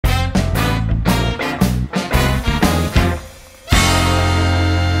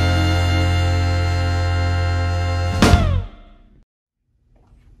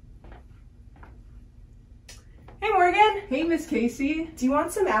Miss Casey. Do you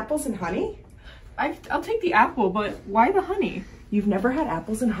want some apples and honey? I'll take the apple, but why the honey? You've never had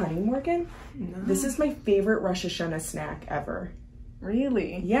apples and honey, Morgan? No. This is my favorite Rosh Hashanah snack ever.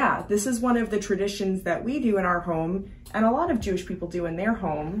 Really? Yeah, this is one of the traditions that we do in our home and a lot of Jewish people do in their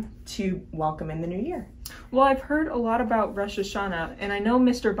home to welcome in the new year. Well, I've heard a lot about Rosh Hashanah, and I know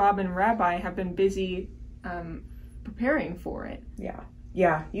Mr. Bob and Rabbi have been busy preparing for it.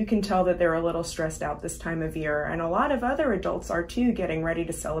 Yeah, you can tell that they're a little stressed out this time of year, and a lot of other adults are too, getting ready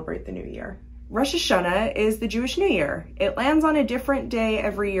to celebrate the new year. Rosh Hashanah is the Jewish New Year. It lands on a different day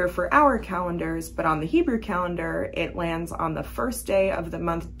every year for our calendars, but on the Hebrew calendar, it lands on the first day of the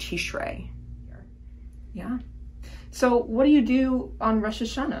month Tishrei. Yeah. So what do you do on Rosh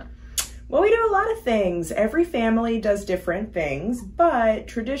Hashanah? Well, we do a lot of things. Every family does different things, but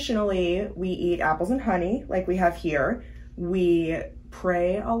traditionally we eat apples and honey like we have here. We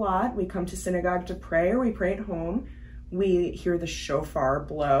pray a lot. We come to synagogue to pray, or we pray at home. We hear the shofar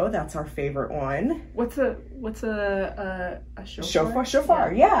blow. That's our favorite one. What's a shofar?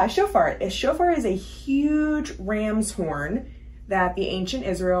 Shofar. Yeah, a shofar. A shofar is a huge ram's horn that the ancient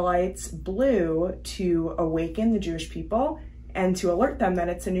Israelites blew to awaken the Jewish people and to alert them that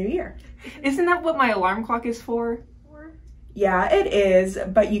it's a new year. Isn't that what my alarm clock is for? Yeah, it is,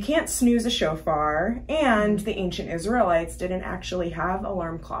 but you can't snooze a shofar, and the ancient Israelites didn't actually have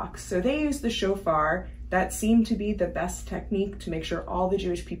alarm clocks, so they used the shofar. That seemed to be the best technique to make sure all the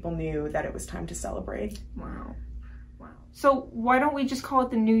Jewish people knew that it was time to celebrate. Wow. So why don't we just call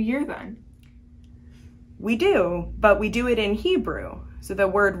it the New Year then? We do, but we do it in Hebrew. So the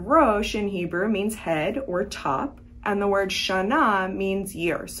word Rosh in Hebrew means head or top, and the word Shana means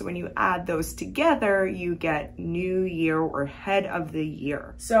year. So when you add those together, you get new year or head of the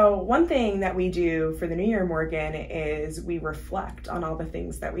year. So one thing that we do for the new year, Morgan, is we reflect on all the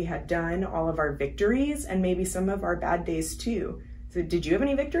things that we had done, all of our victories, and maybe some of our bad days too. So did you have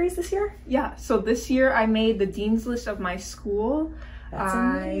any victories this year? Yeah, so this year I made the dean's list of my school. That's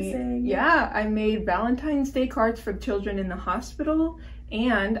amazing. Yeah, I made Valentine's Day cards for children in the hospital,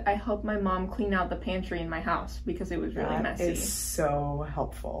 and I helped my mom clean out the pantry in my house because it was really messy. That is so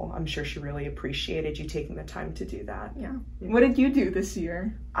helpful. I'm sure she really appreciated you taking the time to do that. Yeah. What did you do this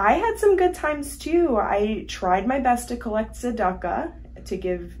year? I had some good times too. I tried my best to collect tzedakah, to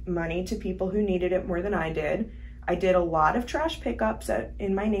give money to people who needed it more than I did. I did a lot of trash pickups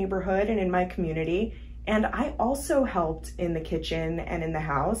in my neighborhood and in my community. And I also helped in the kitchen and in the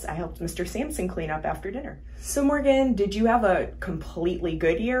house. I helped Mr. Sampson clean up after dinner. So Morgan, did you have a completely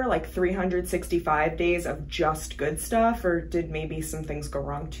good year, like 365 days of just good stuff, or did maybe some things go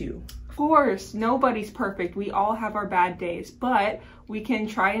wrong too? Of course, nobody's perfect. We all have our bad days, but we can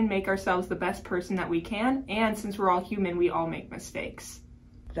try and make ourselves the best person that we can. And since we're all human, we all make mistakes.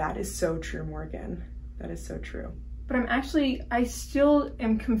 That is so true, Morgan. That is so true. But I still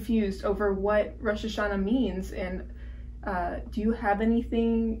am confused over what Rosh Hashanah means. And do you have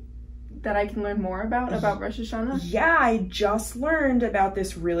anything that I can learn more about Rosh Hashanah? Yeah, I just learned about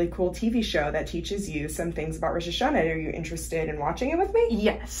this really cool TV show that teaches you some things about Rosh Hashanah. Are you interested in watching it with me?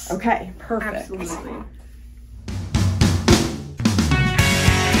 Yes. Okay, perfect. Absolutely.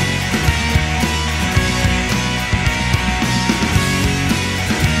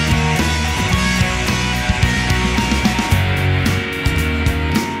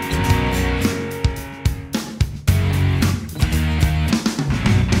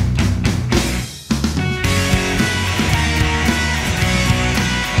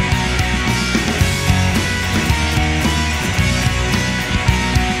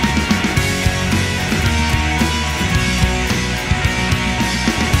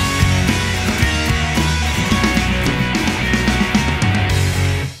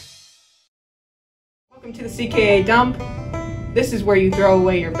 Welcome to the CKA dump. This is where you throw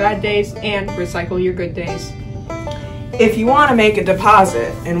away your bad days and recycle your good days. If you want to make a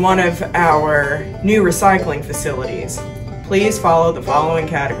deposit in one of our new recycling facilities, please follow the following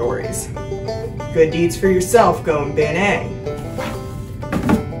categories. Good deeds for yourself go in bin A.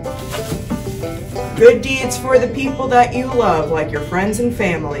 Good deeds for the people that you love, like your friends and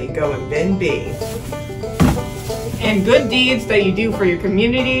family, go in bin B. And good deeds that you do for your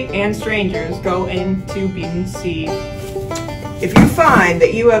community and strangers go into bin C. If you find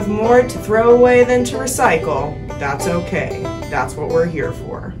that you have more to throw away than to recycle, that's okay. That's what we're here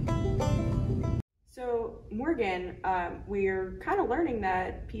for. So, Morgan, we're kind of learning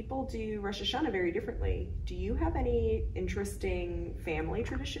that people do Rosh Hashanah very differently. Do you have any interesting family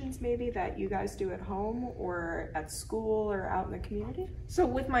traditions maybe that you guys do at home or at school or out in the community? So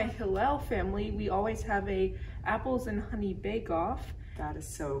with my Hillel family, we always have a apples and honey bake-off. That is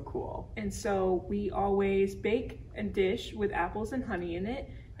so cool. And so we always bake a dish with apples and honey in it,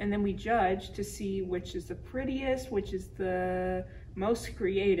 and then we judge to see which is the prettiest, which is the most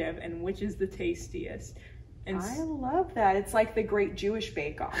creative, and which is the tastiest. And I love that. It's like the Great Jewish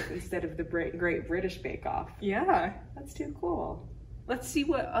Bake Off instead of the Great British Bake Off. yeah, That's too cool. let's see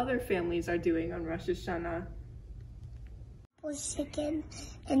what other families are doing on Rosh Hashanah. Apple chicken,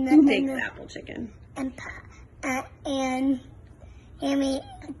 and Who then makes apple chicken? and we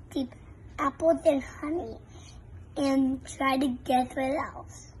deep apples and honey, and try to guess what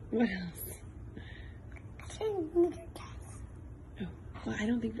else. What else? I can't make a guess. Oh, well, I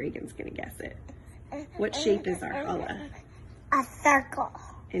don't think Reagan's gonna guess it. What shape is our challah? A circle.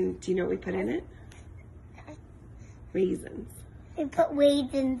 And do you know what we put in it? Raisins. We put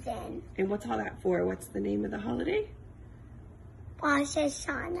raisins in. And what's all that for? What's the name of the holiday? Rosh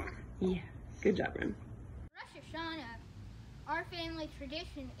Hashanah. Yeah, good job, Rim. Rosh Hashanah, our family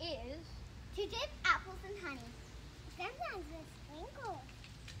tradition is to dip apples in honey. Sometimes with sprinkles.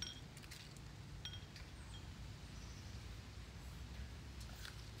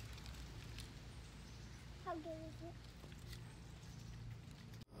 How good is it?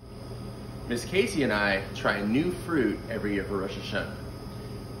 Miss Casey and I try new fruit every year for Rosh Hashanah.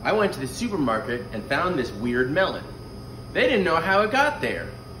 I went to the supermarket and found this weird melon. They didn't know how it got there.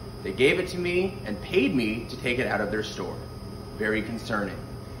 They gave it to me and paid me to take it out of their store. Very concerning.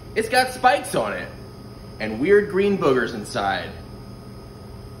 It's got spikes on it and weird green boogers inside.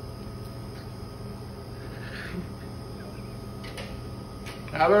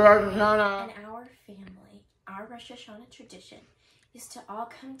 Happy Rosh Hashanah! In our family, our Rosh Hashanah tradition is to all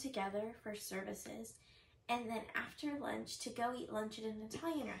come together for services and then after lunch to go eat lunch at an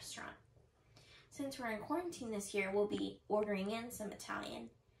Italian restaurant. Since we're in quarantine this year, we'll be ordering in some Italian.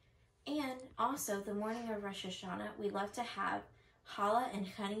 And also, the morning of Rosh Hashanah, we love to have challah and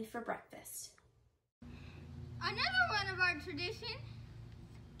honey for breakfast. Another one of our tradition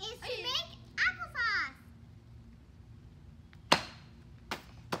is to make applesauce.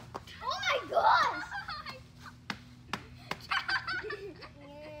 Oh my gosh!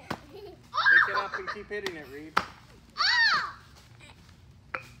 Pick it up and keep hitting it, Reed. Oh!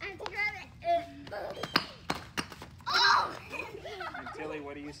 I have to grab it. Oh! And Tilly,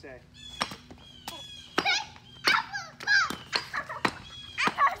 what do you say?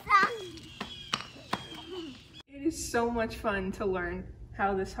 It is so much fun to learn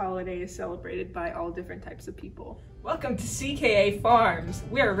how this holiday is celebrated by all different types of people. Welcome to CKA Farms.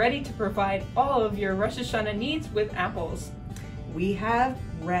 We are ready to provide all of your Rosh Hashanah needs with apples. We have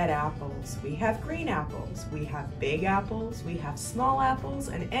red apples, we have green apples, we have big apples, we have small apples,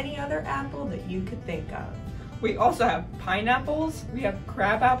 and any other apple that you could think of. We also have pineapples, we have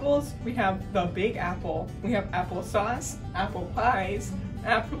crab apples, we have the big apple, we have applesauce, apple pies,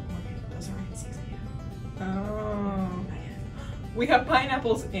 apple... Okay, those aren't in season yet. Oh. We have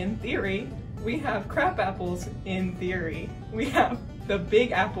pineapples in theory, we have crab apples in theory, we have the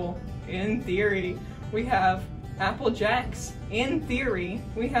big apple in theory, we have Apple Jacks in theory,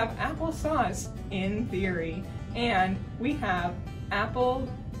 we have applesauce in theory, and we have apple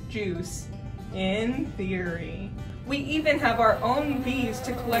juice in theory. We even have our own bees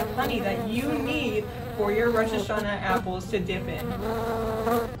to collect honey that you need for your Rosh Hashanah apples to dip in.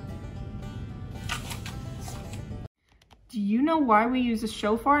 Do you know why we use a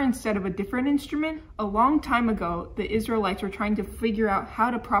shofar instead of a different instrument? A long time ago, the Israelites were trying to figure out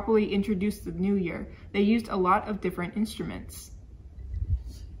how to properly introduce the new year. They used a lot of different instruments.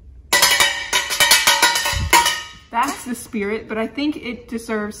 That's the spirit, but I think it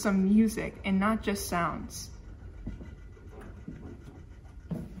deserves some music and not just sounds.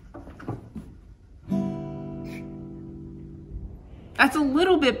 That's a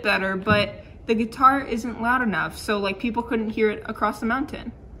little bit better, but the guitar isn't loud enough, so like people couldn't hear it across the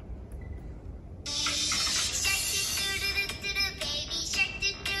mountain.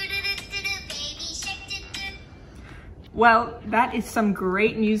 Well, that is some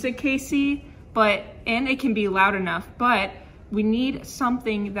great music, Casey, and it can be loud enough, but we need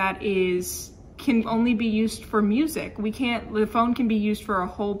something that can only be used for music. The phone can be used for a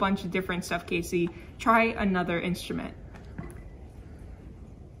whole bunch of different stuff, Casey. Try another instrument.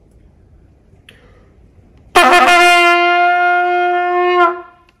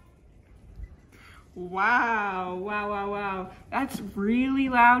 Wow. That's really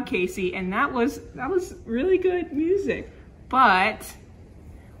loud, Casey, and that was really good music. But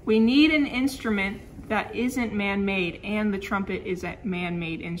we need an instrument that isn't man-made, and the trumpet is a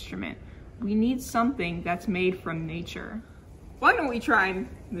man-made instrument. We need something that's made from nature. Why don't we try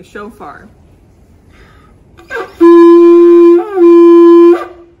the shofar?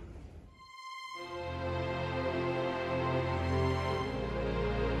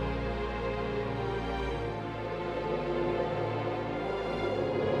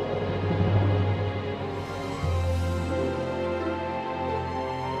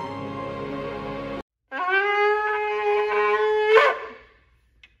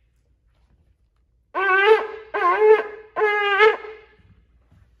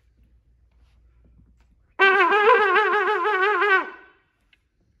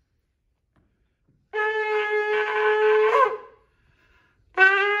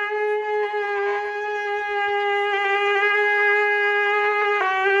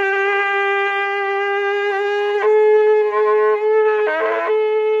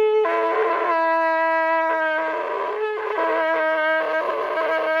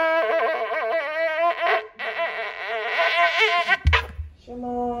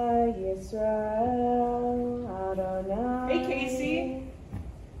 Shema Yisrael Adonai. Hey, Casey.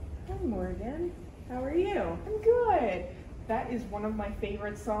 Hi, Morgan. How are you? I'm good. That is one of my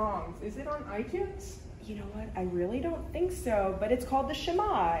favorite songs. Is it on iTunes? You know what? I really don't think so, but it's called the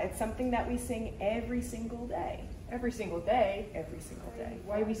Shema. It's something that we sing every single day. Every single day? Every single day.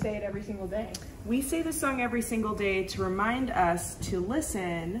 Why do we say it every single day? We say the song every single day to remind us to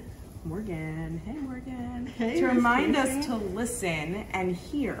listen. Morgan, hey Morgan. Hey, to remind Casey. us to listen and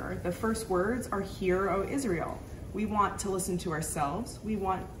hear. The first words are "Hear, O Israel." We want to listen to ourselves. We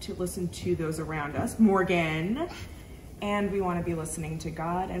want to listen to those around us, Morgan. And we want to be listening to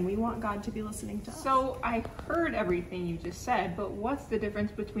God, and we want God to be listening to us. So I heard everything you just said, but what's the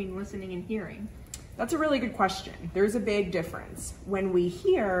difference between listening and hearing? That's a really good question. There's a big difference. When we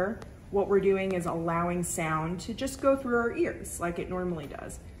hear, what we're doing is allowing sound to just go through our ears like it normally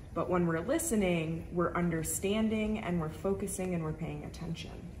does. But when we're listening, we're understanding and we're focusing and we're paying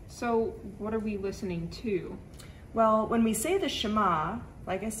attention. So what are we listening to? Well, when we say the Shema,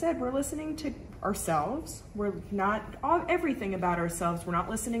 like I said, we're listening to ourselves. We're not everything about ourselves. We're not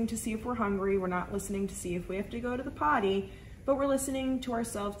listening to see if we're hungry. We're not listening to see if we have to go to the potty, but we're listening to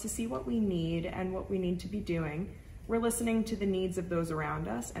ourselves to see what we need and what we need to be doing. We're listening to the needs of those around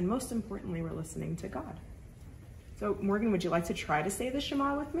us, and most importantly, we're listening to God. So Morgan, would you like to try to say the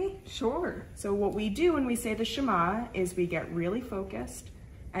Shema with me? Sure. So what we do when we say the Shema is we get really focused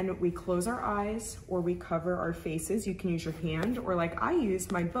and we close our eyes or we cover our faces. You can use your hand, or like I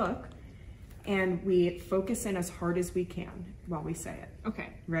used my book, and we focus in as hard as we can while we say it.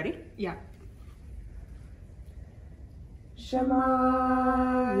 Okay. Ready? Yeah.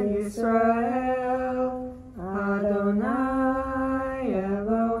 Shema Yisrael Adonai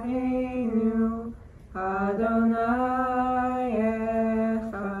Eloheinu Adonai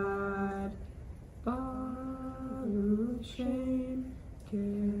Echad Baruch Shem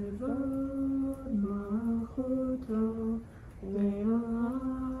Kevod Malchuto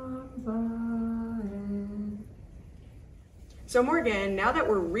Le'olam Va'ed. So Morgan, now that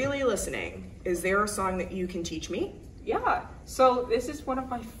we're really listening, is there a song that you can teach me? Yeah. So this is one of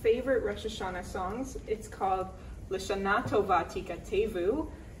my favorite Rosh Hashanah songs. It's called L'Shana Tovah Tikatevu,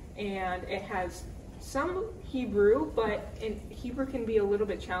 and it has some Hebrew, but in Hebrew can be a little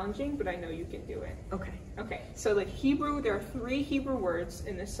bit challenging, but I know you can do it. Okay. Okay, so the Hebrew, there are 3 Hebrew words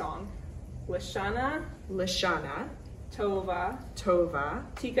in this song. L'Shana, L'Shana, Tovah, Tovah,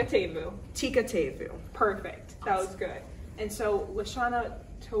 Tikatevu. Tikatevu. Perfect. That was good. And so L'Shana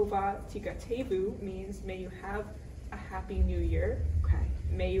Tovah Tikatevu means may you have a happy new year. Okay.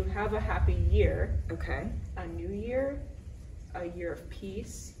 May you have a happy year. Okay. A new year, a year of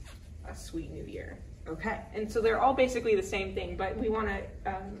peace, a sweet new year. Okay. And so they're all basically the same thing, but we want to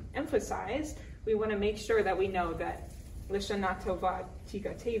emphasize, we want to make sure that we know that L'Shana Tovah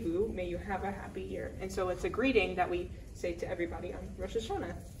Tikatevu, may you have a happy year. And so it's a greeting that we say to everybody on Rosh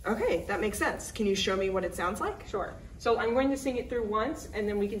Hashanah. Okay, that makes sense. Can you show me what it sounds like? Sure. So I'm going to sing it through once, and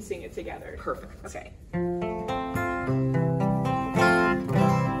then we can sing it together. Perfect. Okay.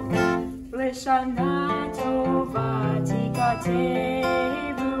 L'Shana Tovah Tikatevu,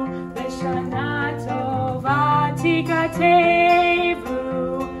 L'Shana Tovah Tikatevu,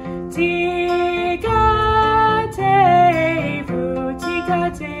 Tikatevu,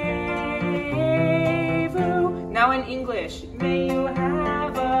 Tikatevu. Now in English, may you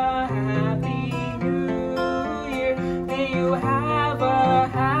have a happy new year, may you have a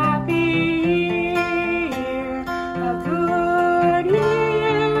happy year, a good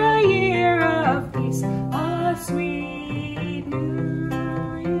year, a year of peace, a sweet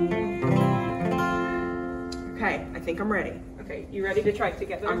new year. Okay, I think I'm ready. Okay, you ready to try it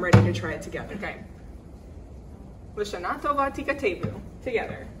together? I'm ready to try it together. Okay. L'Shana Tovah Tikatevu.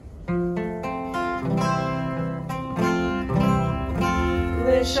 Together.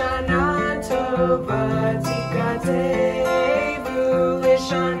 L'Shana Tovah Tikatevu,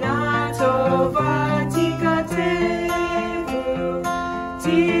 L'Shana Tovah Tikatevu,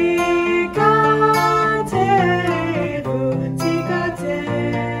 Tikatevu, Tikatevu.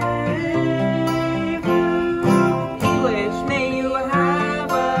 English, may you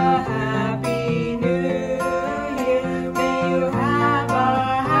have a happy new year, may you have a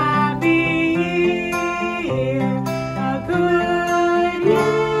happy year, a good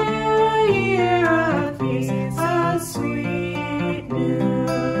year of peace, a sweet new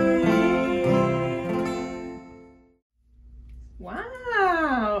year.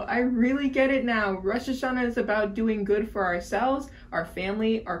 Wow, I really get it now. Rosh Hashanah is about doing good for ourselves, our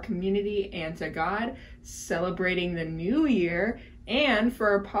family, our community, and to God, celebrating the new year, and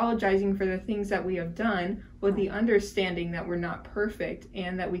for apologizing for the things that we have done with the understanding that we're not perfect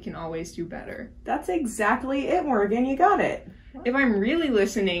and that we can always do better. That's exactly it, Morgan. You got it. If I'm really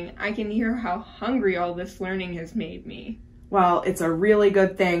listening, I can hear how hungry all this learning has made me. Well, it's a really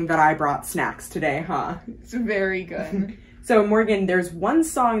good thing that I brought snacks today, huh? It's very good. So, Morgan, there's one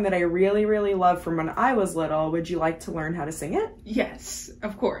song that I really, really love from when I was little. Would you like to learn how to sing it? Yes,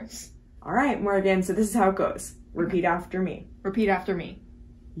 of course. All right, Morgan, so this is how it goes. Repeat after me. Repeat after me.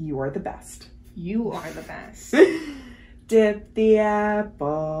 You are the best. You are the best. Dip the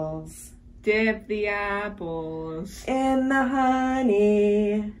apples. Dip the apples In the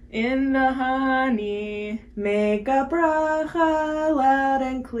honey. in the honey. Make a bracha loud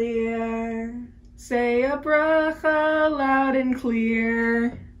and clear. Say a bracha loud and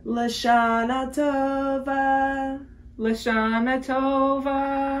clear. Lashana Tova. Lashana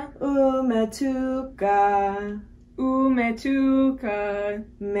Tovah Umetuka. Umetuka.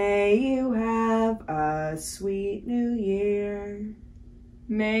 May you have a sweet new year.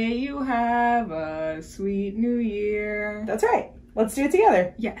 May you have a sweet new year. That's right. Let's do it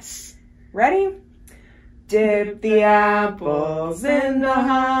together. Yes. Ready? Dip the apples in the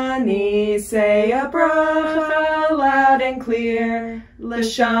honey. Say a bracha loud and clear.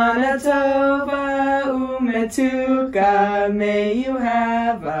 Lashana Tova Umetuka. May you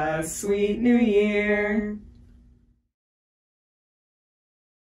have a sweet new year.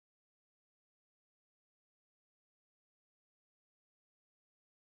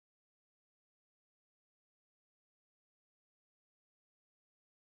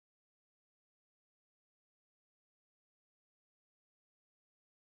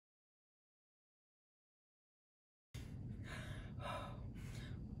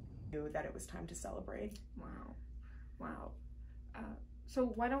 Knew that it was time to celebrate. Wow. Wow. So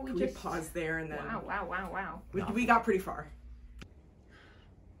why don't we Can just we pause there and then... Wow. We got pretty far.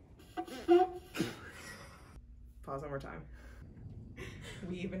 Pause one more time.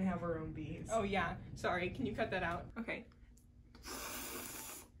 We even have our own bees. Oh yeah. Sorry. Can you cut that out? Okay.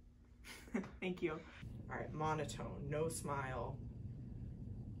 Thank you. All right, monotone, no smile.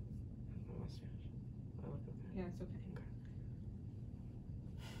 Yeah, it's okay.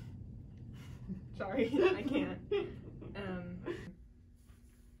 Sorry, I can't.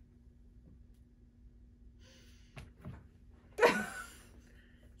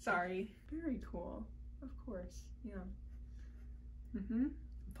 Sorry. Very cool. Of course. Yeah.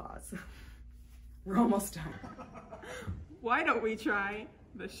 Pause. We're almost done. Why don't we try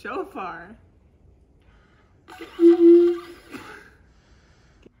the shofar?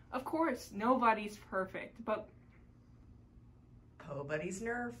 Of course, nobody's perfect, but Nobody's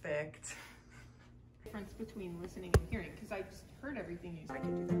perfect. difference between listening and hearing, because I just heard everything you I said.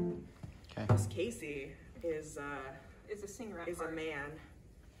 can do that. Okay. Miss Casey is a singer at a heart. man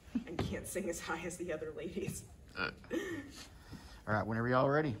and can't sing as high as the other ladies. All right, whenever y'all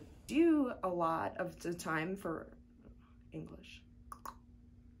are ready. Do a lot of the time for English.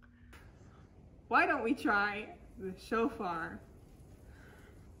 Why don't we try the shofar?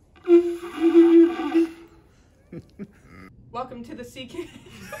 Welcome to the CKA.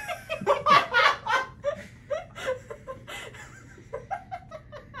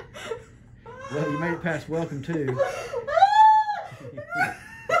 Well, you made it past welcome to.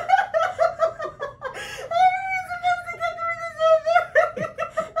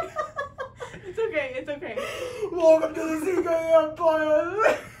 It's okay. Welcome to the CKA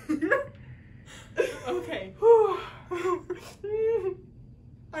plan. Okay.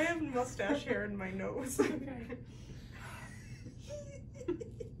 I have mustache hair in my nose. Okay.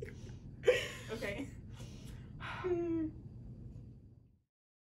 Okay.